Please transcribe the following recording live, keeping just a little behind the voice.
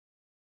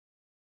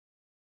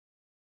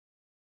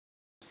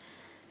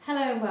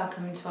Hello and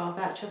welcome to our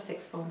virtual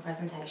sixth form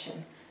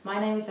presentation. My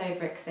name is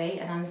Brixey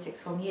and I'm the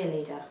sixth form year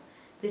leader.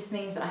 This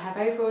means that I have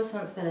overall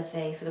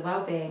responsibility for the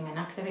well-being and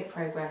academic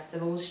progress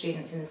of all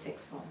students in the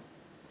sixth form.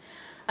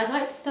 I'd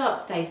like to start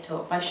today's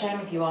talk by sharing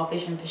with you our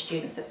vision for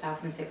students at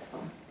Feltham Sixth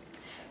Form.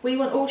 We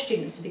want all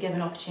students to be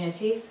given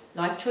opportunities,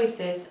 life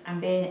choices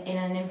and be in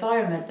an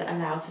environment that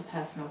allows for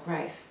personal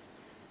growth.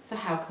 So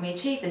how can we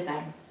achieve this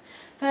aim?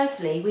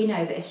 Firstly, we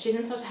know that if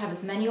students are to have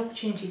as many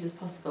opportunities as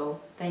possible,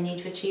 they need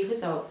to achieve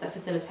results that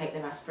facilitate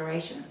their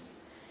aspirations.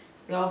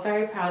 We are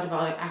very proud of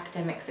our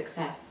academic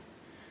success.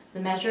 The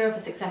measure of a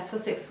successful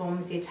sixth form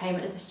is the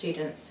attainment of the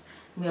students,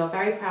 and we are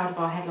very proud of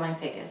our headline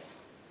figures.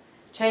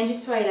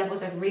 Changes to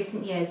A-levels over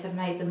recent years have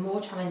made them more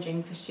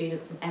challenging for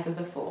students than ever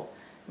before,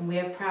 and we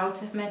are proud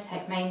to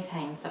have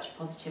maintained such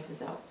positive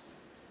results.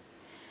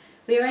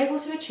 We are able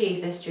to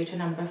achieve this due to a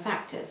number of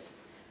factors.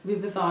 We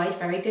provide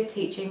very good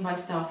teaching by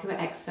staff who are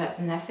experts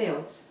in their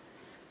fields.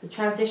 The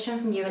transition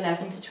from Year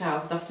 11 to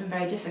 12 is often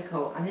very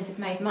difficult, and this is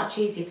made much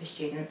easier for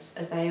students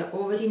as they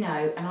already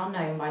know and are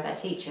known by their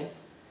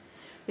teachers.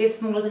 We have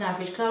smaller than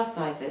average class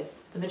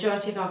sizes. The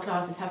majority of our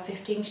classes have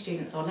 15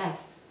 students or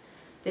less.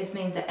 This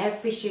means that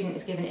every student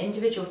is given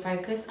individual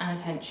focus and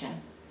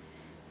attention.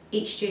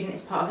 Each student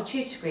is part of a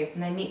tutor group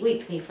and they meet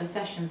weekly for a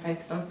session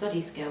focused on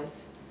study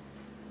skills.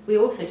 We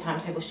also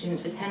timetable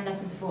students for 10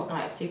 lessons a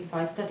fortnight of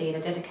supervised study in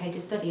a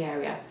dedicated study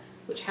area,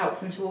 which helps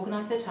them to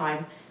organise their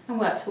time and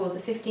work towards the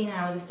 15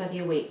 hours of study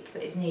a week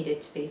that is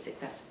needed to be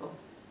successful.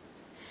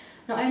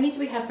 Not only do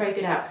we have very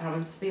good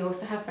outcomes, we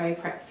also have very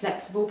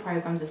flexible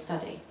programmes of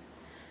study.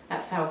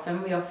 At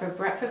Feltham, we offer a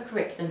breadth of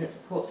curriculum that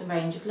supports a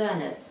range of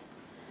learners.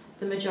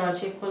 The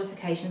majority of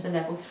qualifications are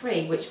Level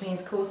 3, which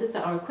means courses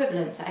that are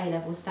equivalent to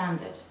A-level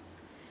standard.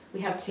 We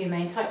have two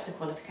main types of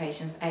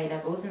qualifications,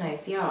 A-levels and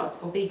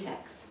OCRs, or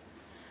BTECs.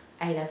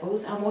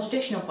 A-levels are more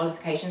traditional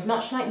qualifications,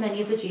 much like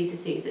many of the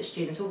GCSEs that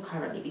students will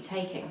currently be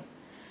taking.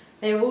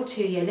 They are all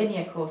 2-year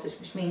linear courses,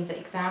 which means that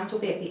exams will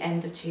be at the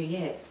end of 2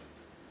 years.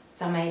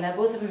 Some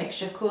A-levels have a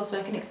mixture of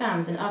coursework and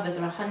exams, and others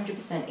are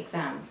 100%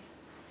 exams.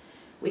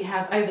 We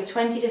have over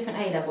 20 different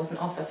A-levels on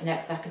offer for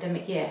next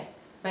academic year,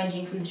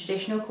 ranging from the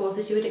traditional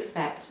courses you would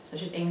expect,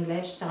 such as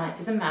English,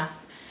 Sciences and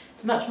Maths,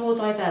 to much more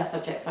diverse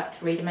subjects like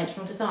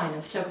three-dimensional design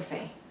and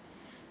photography.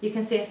 You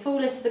can see a full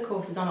list of the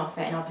courses on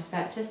offer in our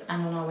prospectus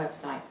and on our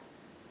website.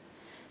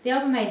 The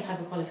other main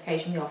type of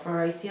qualification we offer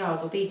are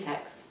OCRs or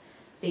BTECs.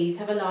 These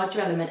have a larger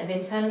element of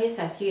internally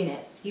assessed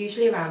units,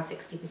 usually around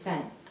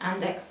 60%,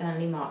 and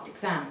externally marked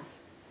exams.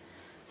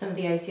 Some of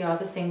the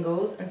OCRs are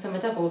singles and some are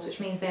doubles, which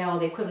means they are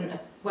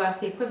worth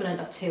the equivalent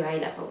of 2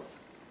 A-levels.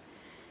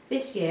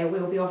 This year we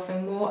will be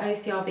offering more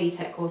OCR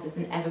BTEC courses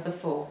than ever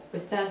before,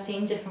 with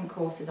 13 different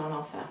courses on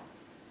offer.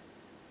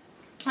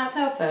 At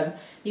Feltham,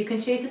 you can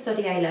choose to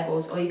study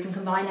A-levels or you can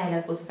combine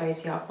A-levels with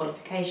OCR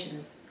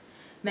qualifications.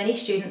 Many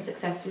students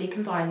successfully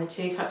combine the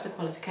two types of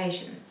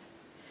qualifications.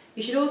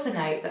 You should also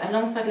note that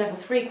alongside Level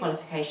 3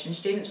 qualifications,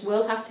 students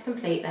will have to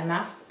complete their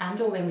Maths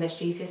and/or English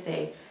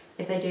GCSE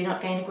if they do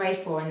not gain a Grade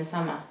 4 in the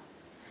summer.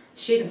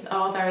 Students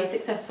are very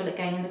successful at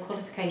gaining the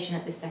qualification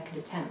at this second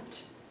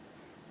attempt.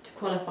 To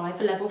qualify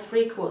for Level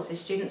 3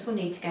 courses, students will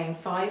need to gain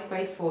 5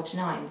 Grade 4 to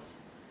 9s.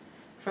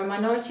 For a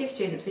minority of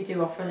students, we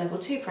do offer a Level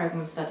 2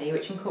 programme of study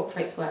which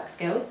incorporates work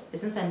skills,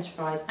 business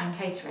enterprise and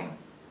catering.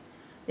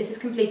 This is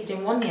completed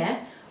in 1 year,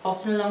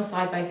 often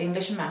alongside both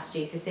English and Maths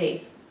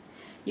GCSEs.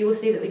 You will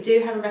see that we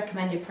do have a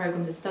recommended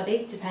programmes of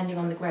study depending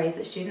on the grades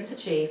that students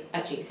achieve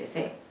at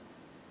GCSE.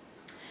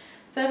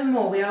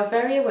 Furthermore, we are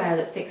very aware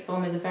that sixth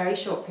form is a very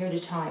short period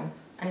of time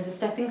and is a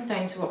stepping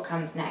stone to what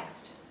comes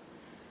next.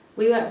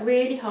 We work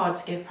really hard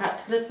to give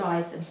practical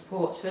advice and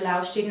support to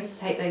allow students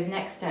to take those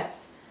next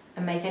steps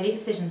and make any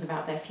decisions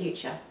about their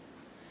future.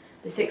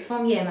 The sixth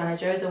form year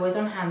manager is always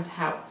on hand to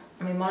help,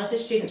 and we monitor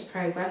students'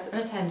 progress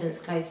and attendance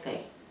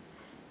closely.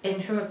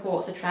 Interim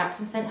reports are tracked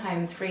and sent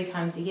home 3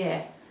 times a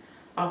year.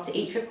 After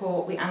each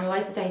report, we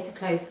analyse the data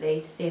closely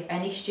to see if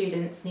any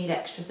students need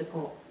extra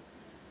support.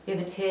 We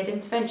have a tiered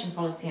intervention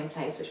policy in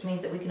place, which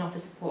means that we can offer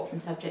support from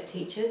subject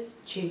teachers,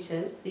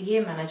 tutors, the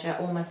year manager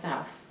or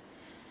myself.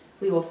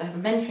 We also have a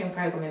mentoring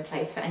programme in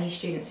place for any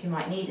students who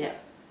might need it.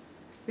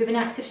 We have an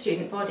active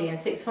student body, and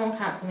Sixth Form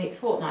Council meets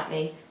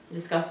fortnightly to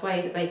discuss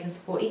ways that they can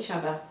support each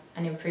other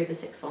and improve the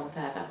sixth form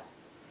further.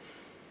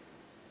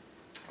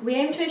 We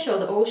aim to ensure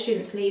that all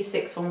students leave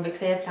sixth form with a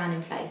clear plan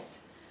in place.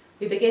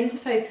 We begin to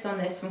focus on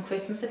this from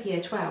Christmas of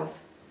Year 12.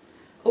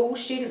 All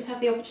students have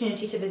the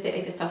opportunity to visit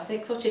either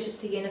Sussex or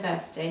Chichester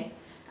University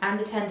and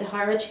attend a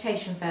higher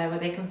education fair where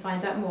they can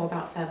find out more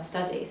about further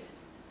studies.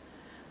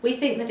 We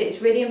think that it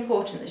is really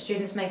important that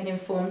students make an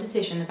informed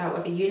decision about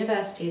whether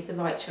university is the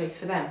right choice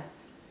for them.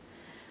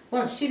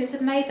 Once students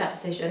have made that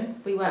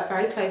decision, we work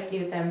very closely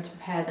with them to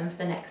prepare them for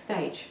the next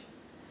stage.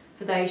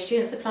 For those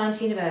students applying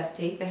to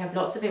university, they have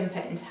lots of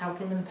input into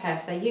helping them prepare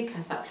for their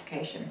UCAS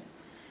application.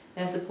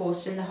 They are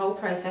supported in the whole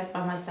process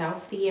by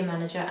myself, the year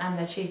manager and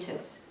their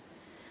tutors.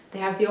 They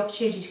have the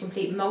opportunity to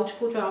complete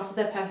multiple drafts of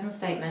their personal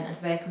statement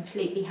until they are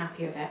completely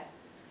happy with it.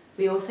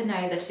 We also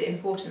know that it is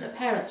important that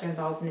parents are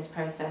involved in this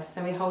process,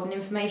 so we hold an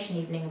information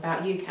evening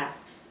about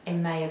UCAS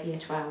in May of Year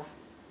 12.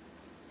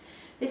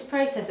 This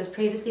process has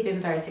previously been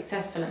very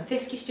successful, and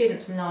 50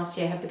 students from last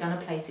year have begun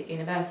a place at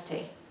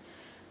university.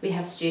 We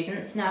have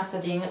students now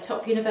studying at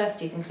top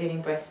universities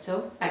including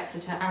Bristol,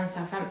 Exeter and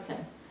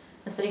Southampton,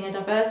 and studying a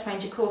diverse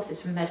range of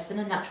courses from medicine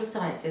and natural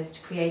sciences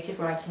to creative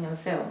writing and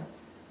film.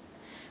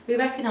 We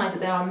recognise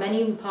that there are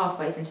many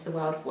pathways into the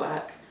world of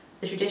work.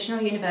 The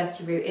traditional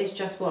university route is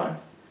just one.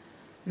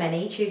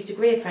 Many choose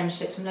degree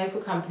apprenticeships from local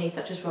companies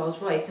such as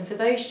Rolls-Royce, and for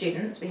those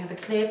students we have a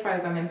clear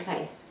programme in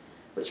place,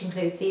 which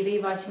includes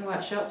CV writing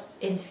workshops,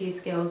 interview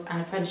skills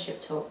and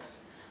apprenticeship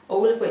talks,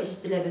 all of which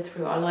is delivered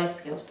through our Life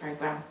Skills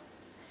programme.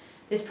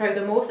 This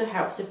programme also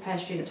helps to prepare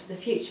students for the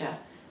future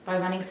by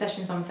running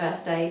sessions on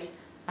first aid,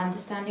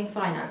 understanding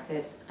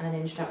finances and an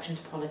introduction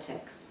to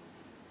politics.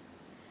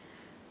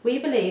 We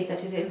believe that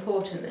it is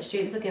important that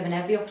students are given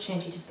every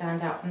opportunity to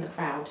stand out from the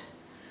crowd.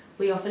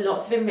 We offer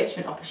lots of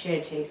enrichment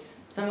opportunities,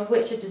 some of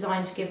which are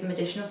designed to give them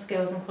additional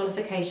skills and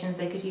qualifications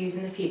they could use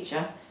in the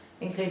future,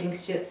 including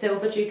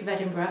Silver Duke of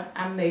Edinburgh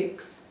and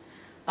MOOCs.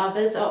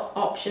 Others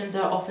options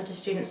are offered to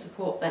students to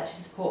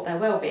support their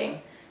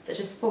well-being,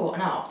 such as sport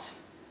and art.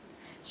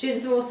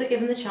 Students are also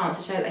given the chance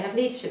to show that they have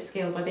leadership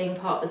skills by being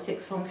part of the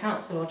Sixth Form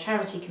Council or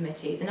charity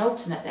committees, and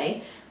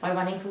ultimately by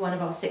running for one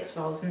of our sixth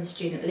roles in the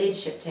student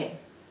leadership team.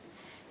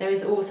 There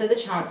is also the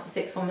chance for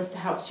sixth formers to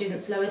help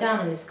students lower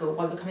down in the school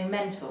by becoming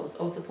mentors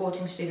or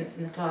supporting students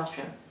in the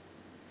classroom.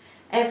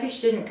 Every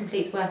student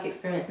completes work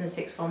experience in the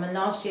sixth form, and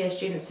last year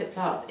students took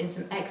part in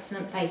some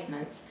excellent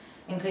placements,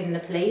 including the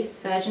police,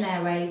 Virgin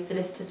Airways,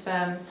 solicitors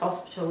firms,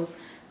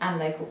 hospitals and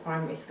local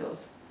primary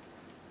schools.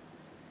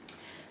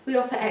 We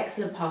offer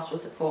excellent pastoral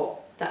support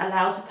that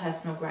allows for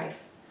personal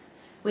growth.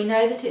 We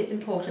know that it is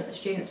important that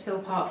students feel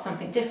part of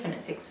something different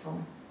at sixth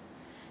form.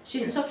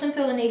 Students often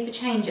feel the need for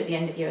change at the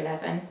end of Year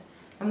 11,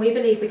 and we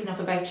believe we can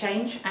offer both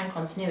change and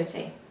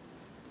continuity.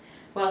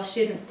 While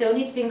students still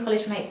need to be in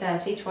college from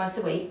 8:30 twice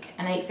a week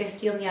and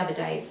 8:50 on the other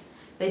days,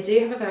 they do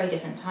have a very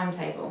different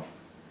timetable.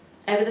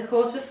 Over the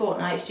course of a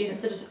fortnight,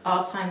 students are at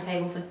our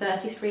timetable for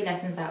 33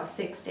 lessons out of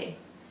 60.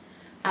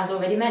 As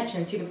already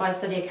mentioned, supervised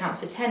study accounts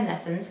for 10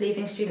 lessons,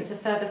 leaving students a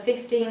further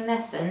 15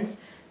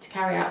 lessons to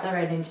carry out their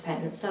own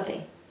independent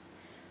study.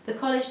 The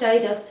college day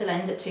does still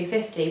end at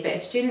 2:50, but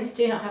if students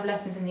do not have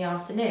lessons in the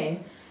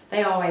afternoon,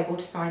 they are able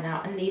to sign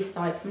out and leave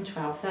site from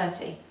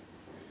 12:30.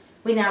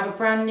 We now have a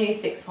brand new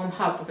sixth form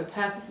hub with a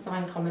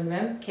purpose-designed common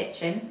room,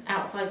 kitchen,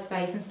 outside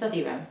space and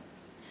study room.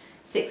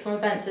 Sixth form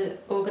events are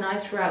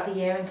organised throughout the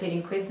year,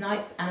 including quiz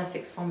nights and a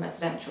sixth form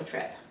residential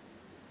trip.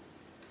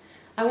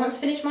 I want to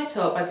finish my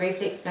talk by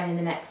briefly explaining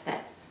the next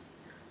steps.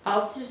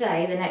 After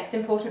today, the next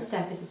important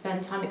step is to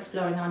spend time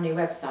exploring our new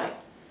website,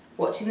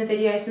 watching the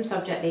videos from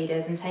subject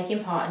leaders and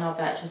taking part in our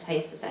virtual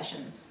taster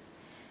sessions.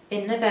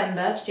 In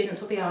November,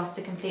 students will be asked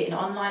to complete an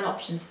online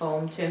options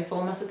form to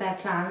inform us of their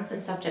plans and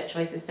subject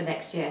choices for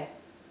next year.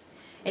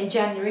 In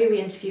January, we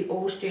interview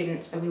all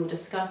students where we will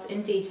discuss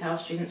in detail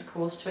students'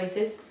 course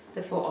choices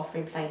before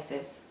offering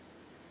places.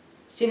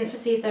 Students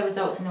receive their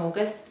results in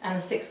August, and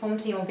the sixth form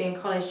team will be in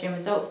college during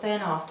results day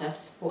and after to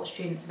support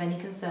students of any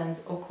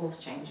concerns or course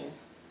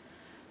changes.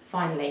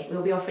 Finally, we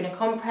will be offering a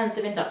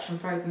comprehensive induction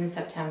programme in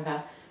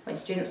September when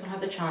students will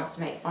have the chance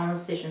to make final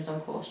decisions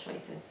on course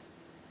choices.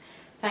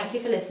 Thank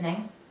you for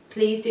listening.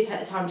 Please do take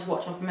the time to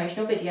watch our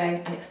promotional video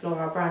and explore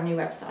our brand new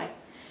website.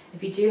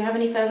 If you do have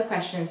any further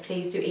questions,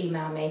 please do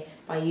email me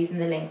by using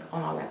the link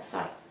on our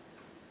website.